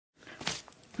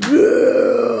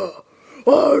Yeah, I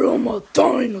am a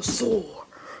dinosaur.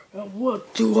 And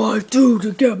what do I do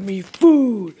to get me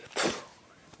food?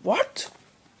 What?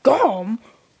 Gum?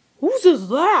 Whose is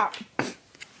that?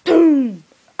 Boom!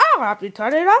 I'll have to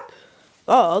turn it up.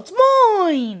 That's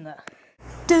mine.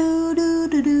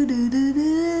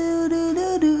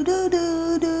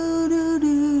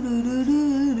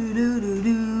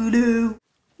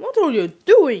 What are you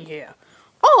doing here?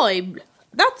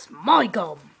 That's my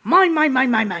gum. Mine. And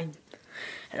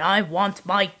I want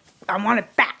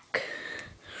it back.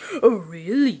 Oh,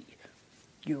 really?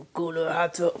 You're gonna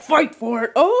have to fight for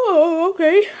it. Oh,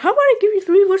 okay. How about I give you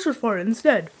 3 wishes for it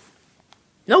instead?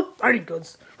 Nope, I ain't good.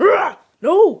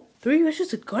 No, 3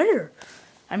 wishes is better.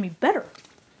 Better.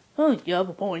 Oh, you have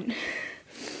a point.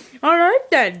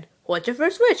 Alright then. What's your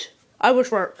first wish? I wish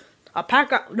for a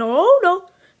pack of... No.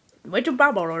 Wait till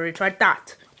Bob already tried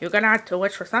that. You're gonna have to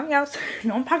wish for something else.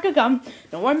 No pack of gum,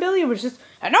 no 1 billion wishes,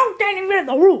 and no standing with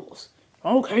the rules.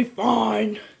 Okay,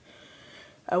 fine.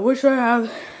 I wish I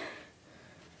had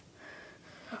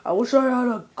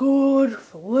a good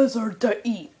lizard to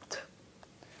eat.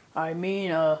 I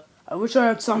wish I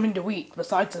had something to eat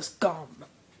besides this gum.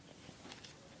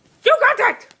 You got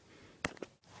it!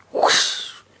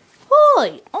 Whoosh!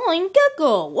 Hi, I'm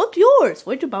Gecko. What's yours?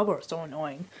 Wait till Bubba is so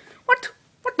annoying. What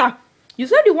the? You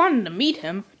said you wanted to meet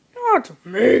him. Not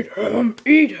meet him,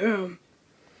 eat him.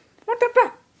 What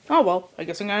the? Oh well, I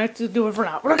guess I'm gonna have to do it for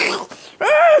now.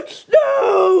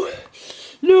 No!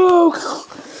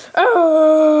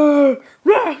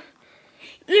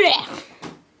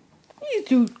 He's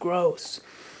too gross.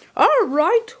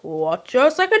 Alright, what's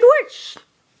your second wish?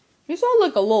 You sound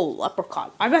like a little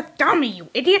leprechaun. I'm a dummy, you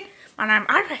idiot, and I'm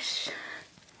Irish.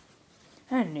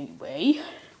 Anyway,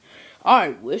 I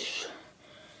wish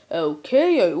I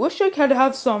could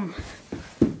have some...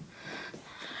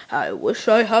 I wish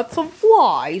I had some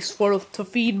flies to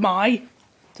feed my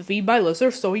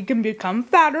lizard so he can become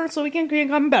fatter, so he can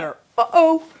become better.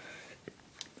 Uh-oh.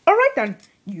 Alright then,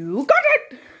 you got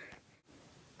it!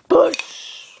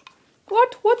 Push!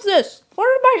 What's this?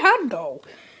 Where did my hand go?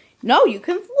 No, you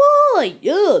can fly!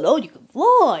 Yeah, no, you can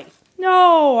fly!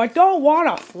 No, I don't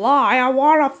want to fly. I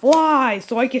want to fly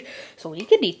so he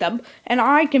can eat them, and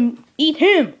I can eat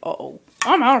him. Uh-oh,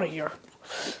 I'm out of here.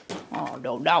 Oh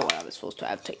no, now what I was supposed to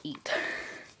have to eat.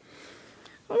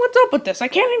 What's up with this? I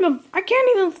can't even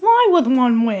fly with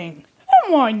 1 wing.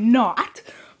 And why not?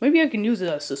 Maybe I can use it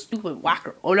as a stupid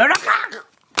whacker. Oh no! Ow!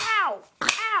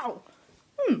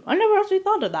 I never actually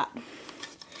thought of that.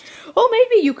 Oh,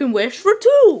 maybe you can wish for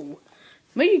 2.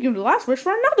 Maybe you can last wish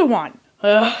for another one.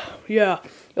 Yeah,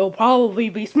 it'll probably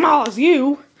be small as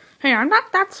you. Hey, I'm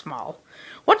not that small.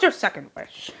 What's your second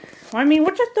wish?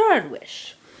 What's your third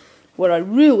wish? What I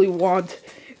really want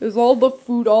is all the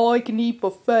food all I can eat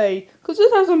buffet, because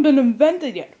it hasn't been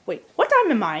invented yet. Wait, what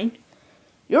time am I?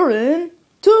 You're in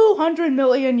 200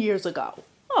 million years ago.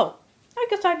 Oh, I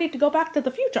guess I need to go back to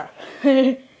the future.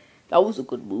 That was a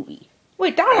good movie.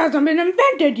 Wait, that hasn't been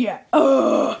invented yet.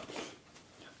 I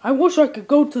wish I could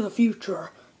go to the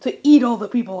future to eat all the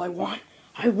people I want.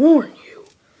 I warn you.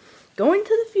 Going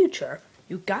to the future,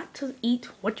 you got to eat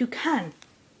what you can.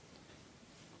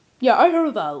 Yeah, I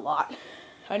heard that a lot.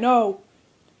 I know.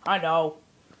 I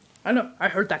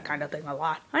heard that kind of thing a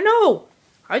lot. I know.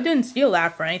 I didn't steal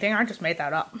that for anything. I just made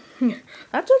that up.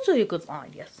 That's actually a good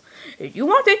line, yes. If you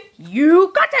want it,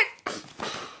 you got it!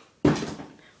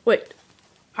 Wait.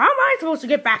 How am I supposed to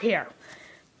get back here?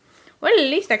 Well, at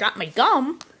least I got my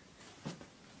gum.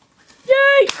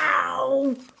 Yay!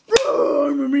 Ow!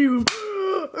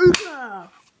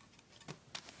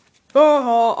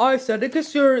 I said a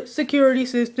security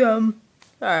system.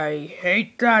 I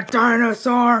hate that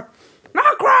dinosaur.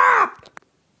 Not